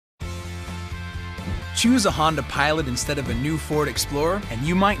Choose a Honda Pilot instead of a new Ford Explorer, and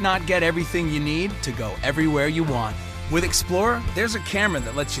you might not get everything you need to go everywhere you want. With Explorer, there's a camera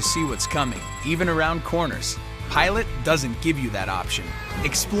that lets you see what's coming, even around corners. Pilot doesn't give you that option.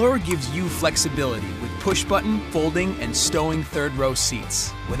 Explorer gives you flexibility with push-button, folding, and stowing third-row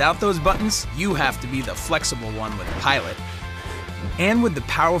seats. Without those buttons, you have to be the flexible one with Pilot. And with the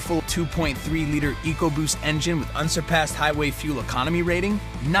powerful 2.3-liter EcoBoost engine with unsurpassed highway fuel economy rating,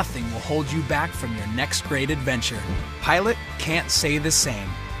 nothing will hold you back from your next great adventure. Pilot can't say the same.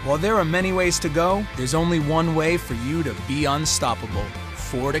 While there are many ways to go, there's only one way for you to be unstoppable: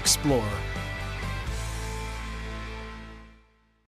 Ford Explorer.